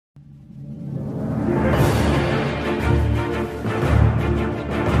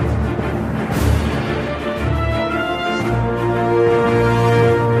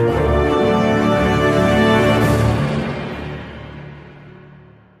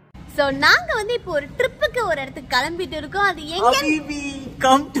So நாங்க வந்து இப்போ ஒரு ட்ரிப்புக்கு ஒரு இடத்துக்கு கிளம்பிட்டு இருக்கோம். அது எங்க? Habibi,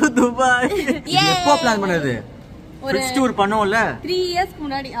 come to Dubai. எப்போ பிளான் பண்ணது? ஒரு டூர் பண்ணோம்ல 3 years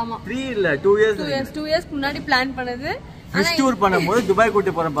முன்னாடி. ஆமா 3 இல்ல 2 years முன்னாடி பிளான் பண்ணது. ஃபிஷ் டூர் பண்ணும்போது துபாய்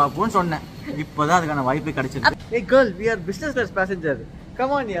கூட்டி போறேன் பாப்போம்னு சொன்னேன். இப்போதான் அதுக்கான வாய்ப்பு கிடைச்சிருக்கு. Hey girl, we are business class passenger.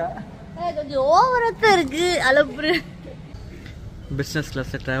 Come on ya. கொஞ்சம் ஓவரா இருக்கு அலப்புற. பிசினஸ்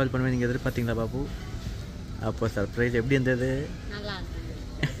கிளாஸ்ல டிராவல் பண்ணுவேன் நீங்க எதிர்பார்த்தீங்களா பாபு? அப்போ சர்ப்ரைஸ் எப்படி இருந்தது? நல்லா இருந்துச்சு.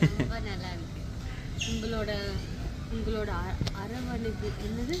 ரொம்ப நல்லா இருக்கு. உங்களோட அரவணைப்பு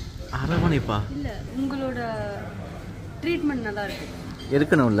என்னது? அரவணைப்பா? இல்ல உங்களோட ட்ரீட்மென்ட் நல்லா இருக்கு.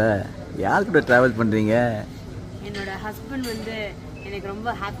 இருக்கணும்ல. யார் கூட டிராவல் பண்றீங்க? என்னோட ஹஸ்பண்ட் வந்து எனக்கு ரொம்ப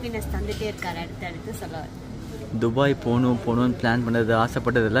ஹாப்பினஸ் தந்துட்டே இருக்காரு. அடுத்து சொல்ல துபாய் போகணும்னு பிளான் பண்ணது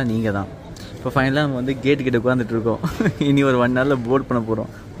ஆசைப்பட்டதெல்லாம் நீங்கள் தான். இப்போ ஃபைனலாக நம்ம வந்து கேட்டு கிட்ட உட்காந்துட்டு இருக்கோம். இனி ஒரு 1 நாளில் போர்ட் பண்ண போகிறோம்.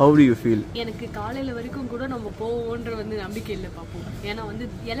 How to you feel? எனக்கு காலையில் வரைக்கும் கூட நம்ம போவோன்ற வந்து நம்பிக்கை இல்லை பார்ப்போம். ஏன்னா வந்து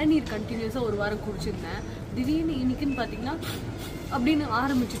இளநீர் கண்டினியூஸாக ஒரு வாரம் குடிச்சிருந்தேன். திடீர்னு இன்னைக்குன்னு பார்த்தீங்கன்னா அப்படின்னு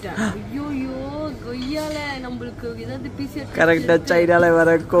ஆரம்பிச்சுட்டேன். ஐயோயோ கொய்யால நம்மளுக்கு ஏதாவது பிசிஆர் கரெக்டாக சைனால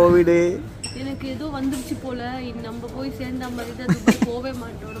வர கோவிடு எனக்கு ஏதோ வந்துருச்சு போல. நம்ம போய் சேர்ந்த மாதிரி தான் துபாய் போவே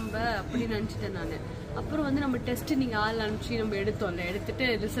மாட்டோம் நம்ம அப்படின்னு நினச்சிட்டேன் நான். அப்புறம் வந்து நம்ம டெஸ்ட் நீங்கள் ஆள் அனுப்பிச்சு நம்ம எடுத்தோம்ல, எடுத்துட்டு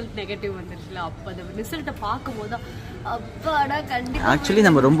ரிசல்ட் நெகட்டிவ் வந்துருச்சுல. அப்போ அந்த ரிசல்ட்டை பார்க்கும் போது அப்பாடா கண்டிப்பாக. ஆக்சுவலி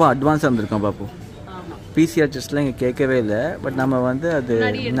நம்ம ரொம்ப அட்வான்ஸாக இருந்திருக்கோம் பாப்போம். பிசிஆர் டெஸ்ட்லாம் இங்கே கேட்கவே இல்லை. பட் நம்ம வந்து அது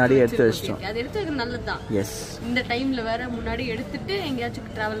முன்னாடியே எடுத்து வச்சிட்டோம். அது எடுத்து வைக்கிறது நல்லது தான். எஸ், இந்த டைம்ல வேற முன்னாடி எடுத்துட்டு எங்கேயாச்சும்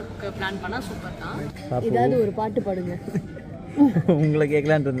டிராவலுக்கு பிளான் பண்ணா சூப்பர் தான். ஏதாவது ஒரு பாட்டு பாடுங்க. உங்களை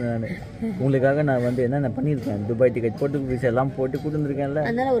கேட்கலான்ட்டு இருந்தேன் நான். உங்களுக்காக நான் வந்து என்ன பண்ணியிருக்கேன், துபாய் டிக்கெட் போட்டு விசா எல்லாம் போட்டு கொடுத்துருக்கேன்ல.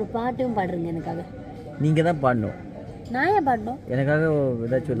 அதனால ஒரு பாட்டும் பாடுறீங்க எனக்காக. நீங்கள் தான் பாடணும். நான் ஏன் பாடணும்? எனக்காக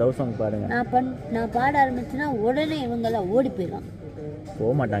ஏதாச்சும் லவ் சாங் பாடுங்க. நான் பாட ஆரம்பிச்சுன்னா உடனே இவங்கெல்லாம் ஓடி போயிடுவாங்க.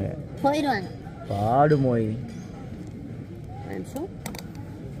 போக மாட்டாங்க, போயிடுவாங்க. பாடு மோய்.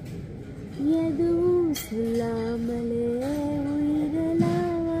 எதுவும் சொல்லாமலே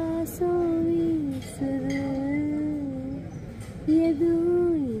உயிரெல்லாம் வாசம் வீசுது,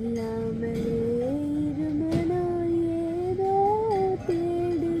 எதுவும் இல்லாமலே இருமனோ ஏதோ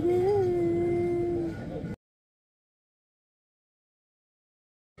தேடுது.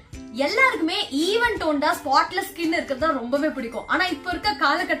 எல்லாருக்குமே ஈவன் டோன்டா ஸ்பாட்லெஸ் ஸ்கின் இருக்கிறது ரொம்பவே பிடிக்கும். ஆனா இப்ப இருக்க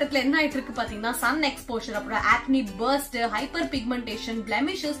காலகட்டத்துல என்ன ஆயிட்டு இருக்கு பாத்தீங்கன்னா, சன் எக்ஸ்போஷர், அப்புறம் ஆக்னி, பர்ஸ்ட், ஹைப்பர் பிக்மெண்டேஷன்,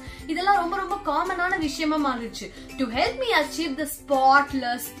 பிளெமிஷஸ் இதெல்லாம் ரொம்ப ரொம்ப காமனான விஷயமா மாறிடுச்சு. To help me achieve the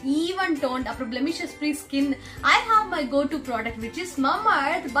spotless, even don't, அப்புறம் blemishes free skin, I have my go to product which is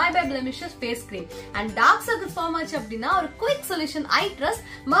Mamaearth by blemishes face cream. And dark circles form ஆச்சு அப்படின்னா ஒரு quick solution I trust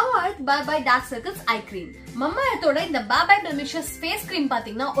Mamaearth by dark circles eye cream. Mamaearthோட இந்த by blemishes face cream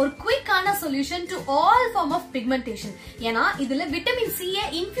பாத்தீங்கன்னா ஒரு குயிக்கான solution to all form of pigmentation. ஏன்னா இதுல vitamin C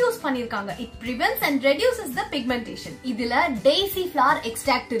infuse பண்ணிருக்காங்க. It பிரிவென்ட்ஸ் and reduces the pigmentation. இதுல டெய்சி ஃபிளவர்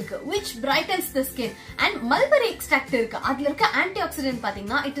எக்ஸ்ட்ராக்ட் இருக்கு which brightens the skin, and mulberry extract இருக்கு. அதுல இருக்க ஆன்டி ஆக்சிடென்ட்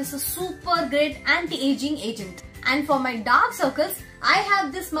பாத்தீங்கன்னா it is a super great anti-aging agent. And for my dark circles, I have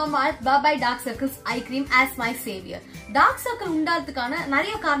this Mamaearth by Dark Circles Eye Cream as my savior. Dark circle உண்டாதுக்கான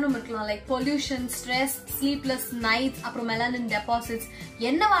நிறைய காரணம் இருக்கலாம், like pollution, stress, sleepless nights, அப்புறம் melanin deposits.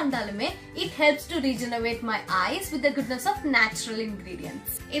 என்னவா இருந்தாலுமே it helps to regenerate my eyes with the goodness of natural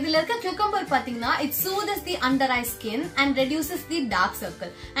ingredients. இதுல இருக்க cucumber பாத்தீங்கன்னா it soothes the under eye skin and reduces the dark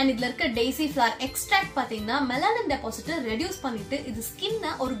circle. And இதுல இருக்க daisy flower extract பாத்தீங்கன்னா melanin டெபாசிட்டை reduce பண்ணிட்டு இது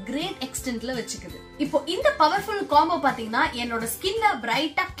ஸ்கின்னை ஒரு கிரேட் எக்ஸ்டென்ட்ல வச்சுக்குது. இப்போ இந்த பவர்ஃபுல் காம்போ பாத்தீங்கன்னா என்னோட ஸ்கின்னை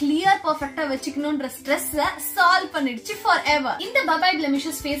பிரைட்டா கிளியர் பர்ஃபெக்ட்டா வச்சுக்கணும்ன்ற ஸ்ட்ரெஸ்ஸை சால்வ் பண்ணிடுச்சு ஃபார் எவர். இந்த பபாய்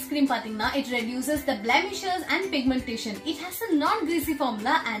பிளெமிஷஸ் ஃபேஸ் கிரீம் பாத்தீங்கன்னா it reduces the blemishes and pigmentation. It has a non-greasy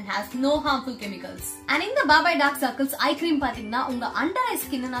formula and has no harmful chemicals. And இந்த bye bye dark circles eye cream பாத்தீங்கன்னா உங்க அண்டர் ஐ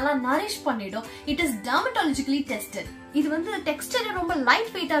ஸ்கின் நல்லா nourish பண்ணிடும். It is dermatologically tested. இது வந்து Dexter ரொம்ப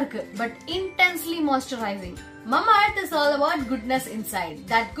light வெயிட்டா இருக்கு but intensely moisturising. Mamaearth is all about goodness inside.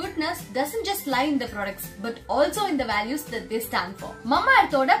 That goodness doesn't just lie in the products but also in the values that they stand for.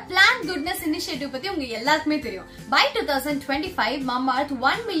 Mamaearthோட Plant Goodness Initiative பத்தி உங்க எல்லாருக்குமே தெரியும். By 2025 Mamaearth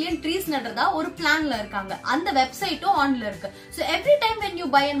 1 million trees நடுறதா ஒரு பிளான்ல இருக்காங்க. அந்த வெப்சைட்டும் ஆன்ல இருக்கு. So every time when you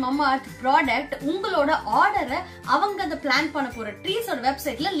buy a Mamaearth product, உங்களோட ஆர்டரை அவங்க அந்த பிளான் பண்ண போற ட்ரீஸோட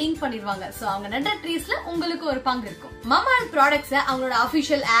வெப்சைட்ல லிங்க் பண்ணிடுவாங்க. So அவங்க நடுற ட்ரீஸ்ல உங்களுக்கு ஒரு பங்கு இருக்கும். Mamaearth products அவங்களோட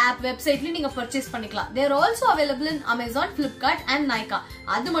அபிஷியல் ஆப், வெப்சைட்ல நீங்க பர்ச்சேஸ் பண்ணிக்கலாம். They are also available in Amazon, Flipkart and Nykaa.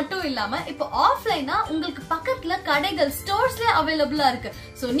 அது மட்டும் இல்லாம இப்போ ஆஃப்லைனா உங்களுக்கு பக்கத்துல கடைகள், ஸ்டோர்ஸ்ல அவேலபிளா இருக்கு.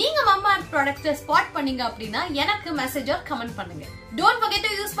 சோ நீங்க Mamaearth ப்ராடக்ட்ஸை ஸ்பாட் பண்ணீங்க அப்படின்னா எனக்கு மெசேஜ் ஆர் கமெண்ட் பண்ணுங்க. Don't forget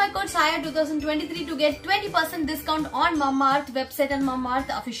to use my code SAYA2023 to get 20% discount on Mamaearth website and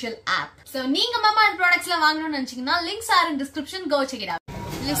Mamaearth official app. So நீங்க Mamaearth ப்ராடக்ட்ஸ்ல வாங்கணும்னு நினைச்சீங்கன்னா links are in description. Go check it out.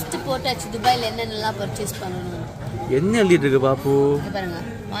 List போட்டாச்சு துபாயில என்னென்னலாம் purchase பண்ணணும். என்ன எழுதிட்டு இருக்கு பாப்பு? பாருங்க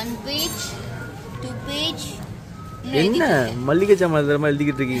 1 page 2 page. என்ன மல்லிகை சாமான்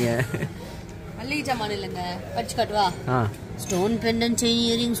எழுதிக்கிட்டு இருக்கீங்க? மல்லிகை சாமான் இல்லைங்க, படிச்சு காட்டுவா. Stone pendant, chain,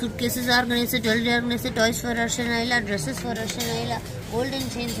 earrings, suitcases, organizer, jewelry organizer, toys for Arsh and Aila, dresses for Arsh and Aila, golden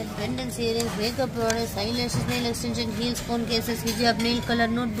chains and pendants, earrings, makeup products, eyelashes, nail extension, heels, phone cases, hijab, nail color,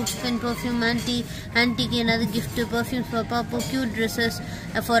 notebooks, pen, perfume, antique, another gift, perfumes for Papu, cute dresses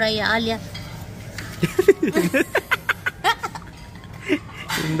for Aila.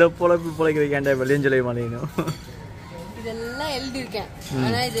 இந்த பொழைக்கிற கேண்டா வெளியும் சொல்ல மாட்டேங்க. இதெல்லாம் எழுதியிருக்கேன்.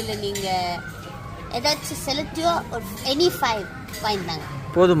 ஆனா இதுல நீங்க ஏதாச்சும் செலக்டிவா ஒரு எனி 5 வாங்கிட்டாங்க.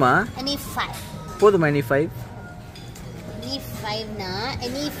 போதுமா? எனி 5 போதுமா? எனி 5 னா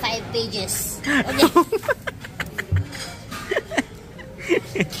எனி 5 pages. ஓகே.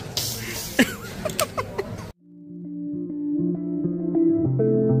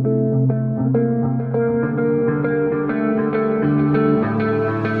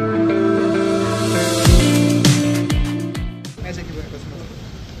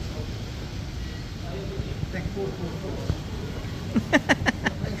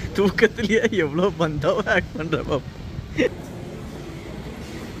 தூக்கத்திலேயே எவ்வளோ பந்தாவை ஆக்ட் பண்ற பாப்பு.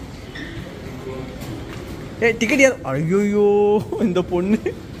 டிக்கெட் யார்? ஐயோ இந்த பொண்ணு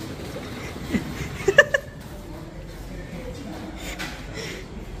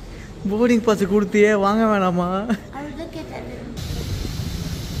போர்டிங் பாஸ் கொடுத்தியே வாங்க வேணாமா?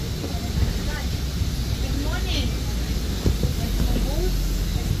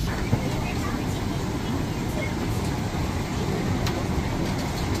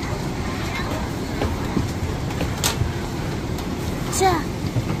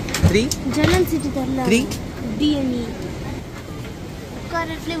 ஜன்னல் சீட்டு தரல. 3 டிஎன்இ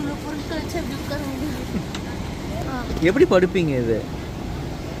காரட்ல இவ்வளவு பொருட்கள் வச்சு அப்படி உட்கார முடியும். எப்படி படுப்பீங்க இது?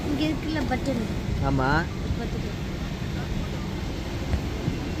 இங்க இருக்குல்ல பட்டன். ஆமா.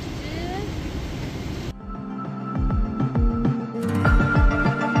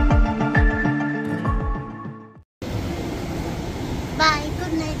 Bye,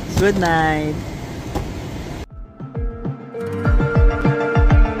 good night. Good night.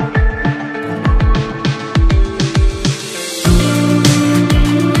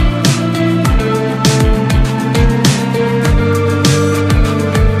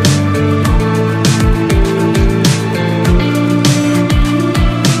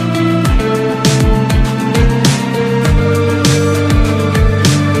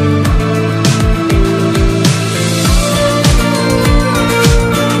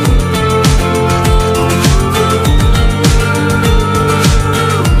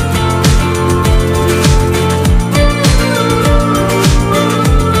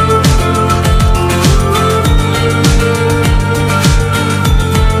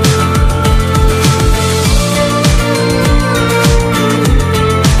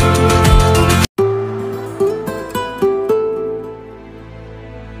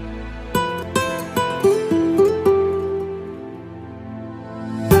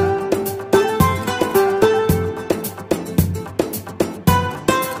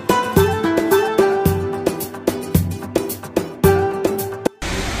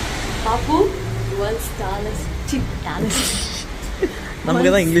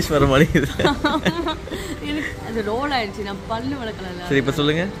 நமக்கு தான் இங்கிலீஷ் வர மாட்டேங்குது. எனக்கு அது ரோல் ஆயிடுச்சு. நான் பல்லு வளர்க்கல. சரி இப்போ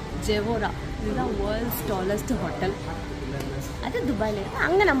சொல்லுங்க. ஜெவோரா இதுதான் வேர்ல்ட்ஸ் டாலஸ்ட் ஹோட்டல். அது துபாயில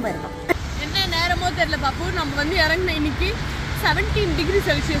அங்க நம்ம இருக்கோம். என்ன நேரமோ தெரியல பாப்பு, நம்ம வந்து இறங்கின இன்னைக்கு 17 டிகிரி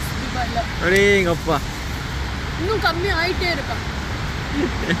செல்சியஸ் துபாயில. அடே எங்க அப்பா, இன்னும் கம்மி ஆயிட்டே இருக்கான்.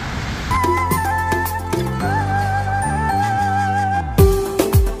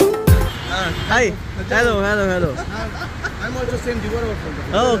 Hi. Hello. I'm also same Divora from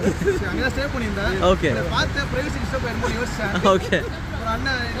there. Oh, okay. I'm stay பண்ணிருந்தா. Okay. பார்த்த பிரைவசி டிஸ்டர்ப் பண்ணி யோசிச்சேன். Okay. ஒரு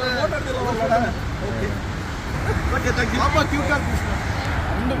அண்ணா photo எடுத்துறோம். Okay. Okay, thank you. பாப்பா கியூட்டா கிருஷ்ணா.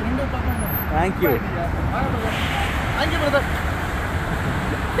 ரெண்டு பாப்பா. Thank you. Thank you brother.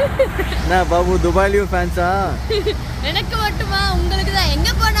 நான் பாபு துபாயிலயும் ஃபேன்ஸா? எனக்கு மட்டுமா? உங்களுக்கு தான் எங்க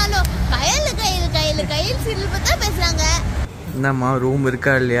போனாலும் கையில் சீரியல் பார்த்தா பேசுறாங்க. என்னம்மா ரூம்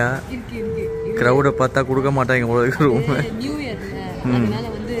இருக்கா இல்லையா? இருக்கு. கிரவுட பார்த்தா கொடுக்க மாட்டாங்க உங்களுக்கு ரூம். நியூ இயர்ல அதனால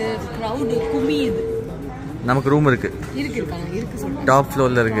வந்து கிரவுட் குமியுது. நமக்கு ரூம் இருக்கு சொல்றேன். டாப்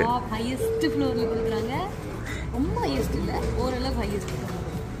ஃப்ளோர்ல இருக்கு. ஹையஸ்ட் ஃப்ளோர்ல கொடுக்குறாங்க. ரொம்ப ஹையஸ்ட் இல்ல, ஓரளவு ஹையஸ்ட்.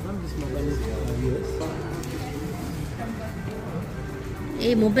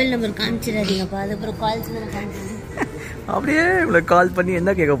 மொபைல் நம்பர் காமிச்சிடாதீங்கப்பா, அதுக்கப்புறம் கால்ஸ் காமிச்சு அப்படியே இவ்வளோ கால் பண்ணி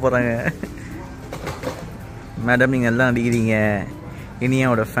என்ன கேட்க போறாங்க? மேடம் நீங்கள் எல்லாம் அடிக்கிறீங்க,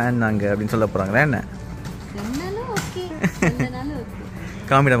 இனியாவோட ஃபேன் நாங்கள் அப்படின்னு சொல்ல போகிறாங்களா என்ன?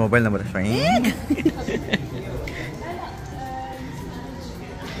 காமிடா மொபைல் நம்பர்.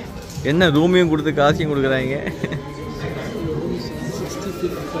 என்ன ரூமையும் கொடுத்து காசையும் கொடுக்குறாங்க.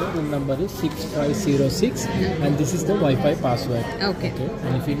 65th floor, room number is 6506 and this is the Wi-Fi password. Okay.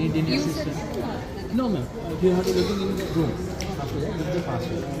 And if you need any assistance, no ma'am, you have to look in the room. After that, give the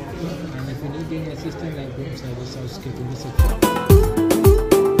password. And if you need any assistance like room service, housekeeping, etc.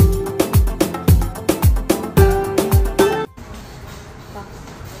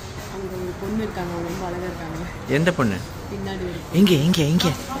 பொண்ணு இருக்காங்க, ரொம்ப அழகா இருக்காங்க. எந்த பொண்ணு? பின்னாடி எங்க எங்க எங்க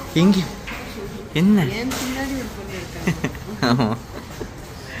எங்க என்ன? ஏன் பின்னாடி ஒரு பொண்ணு இருக்காங்க.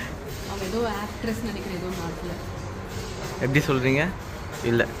 அவங்க ஏதோ ஆக்ட்ரஸ் நினைக்கிறேன், ஏதோ நாட்டில். எப்படி சொல்றீங்க?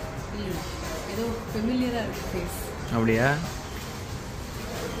 இல்ல இல்லை, ஏதோ ஃபெமிலியரா இருக்கு ஃபேஸ். அப்படியா?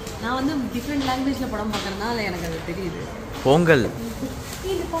 நான் வந்து டிஃப்ரெண்ட் லாங்குவேஜ்ல படம் பார்க்கறதுனால எனக்கு அது தெரியுது. பொங்கல்.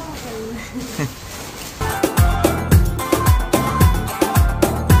 இது பாப்பா.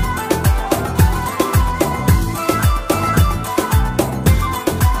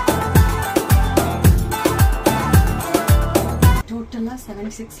 டோட்டலா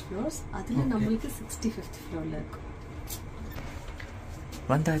 76 floors. அதுல நம்மளுக்கு 65th floorல இருக்கு.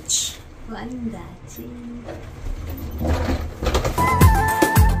 வந்தாச்சு.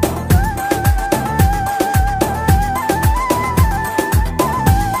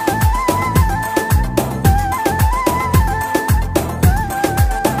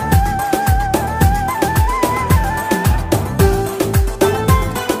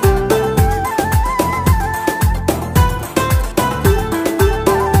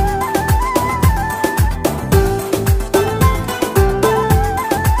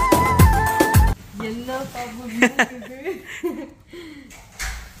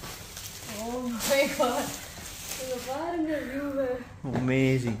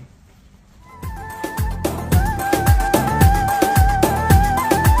 Amazing.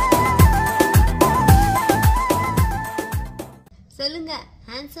 சொல்லுங்க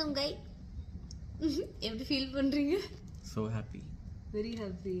ஹேண்ட்ஸம் கை, எப்படி ஃபீல் பண்றீங்க? So happy. Very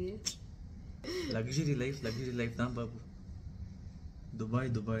happy. Luxury life தான் பாபு.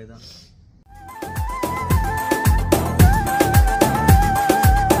 துபாய் தான்.